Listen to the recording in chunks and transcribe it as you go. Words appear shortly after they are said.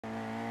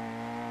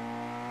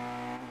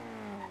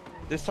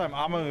This time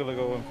I'm gonna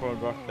go in front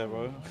of rock there,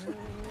 bro.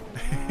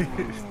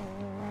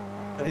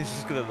 And he's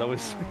just gonna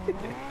notice me.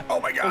 Oh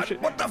my god,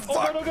 shit. what the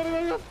fuck? Oh god,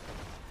 oh god.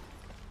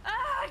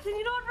 Ah, can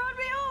you not run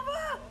me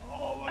over?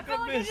 Oh my I feel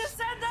like I goodness. just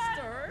said that.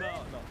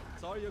 No.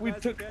 Sorry, you We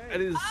guys took okay?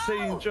 an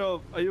insane Ow.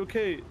 job. Are you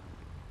okay?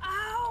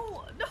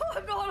 Ow! No,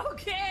 I'm not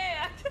okay.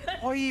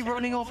 Why are you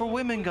running over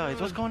women, guys?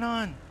 What's going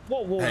on?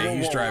 Whoa, whoa, Hey, whoa,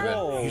 he's whoa, driving.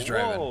 Whoa, He's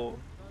driving. Whoa.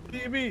 What do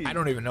you mean? I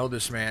don't even know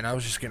this man. I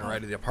was just getting right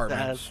to the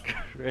apartments. That's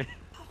crazy.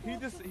 He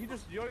just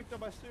yoinked on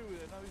my suit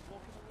and now he's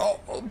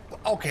walking.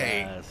 Oh,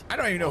 okay. That's I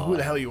don't even know who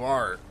the hell you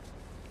are.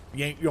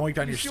 You yoinked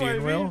on your see what I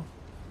steering wheel? mean?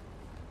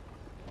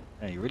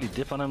 Hey, you really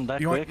dip on him that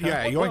Yoink, quick? Huh?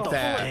 yeah, What yoink the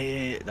that. fuck?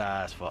 Hey,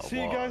 that's what. See,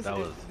 Whoa, guys, that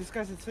was. this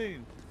guy's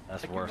insane.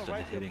 That's Like, worse you're than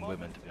right to the hitting bottom.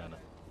 women, to be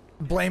honest.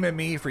 Blaming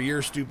me for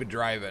your stupid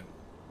driving.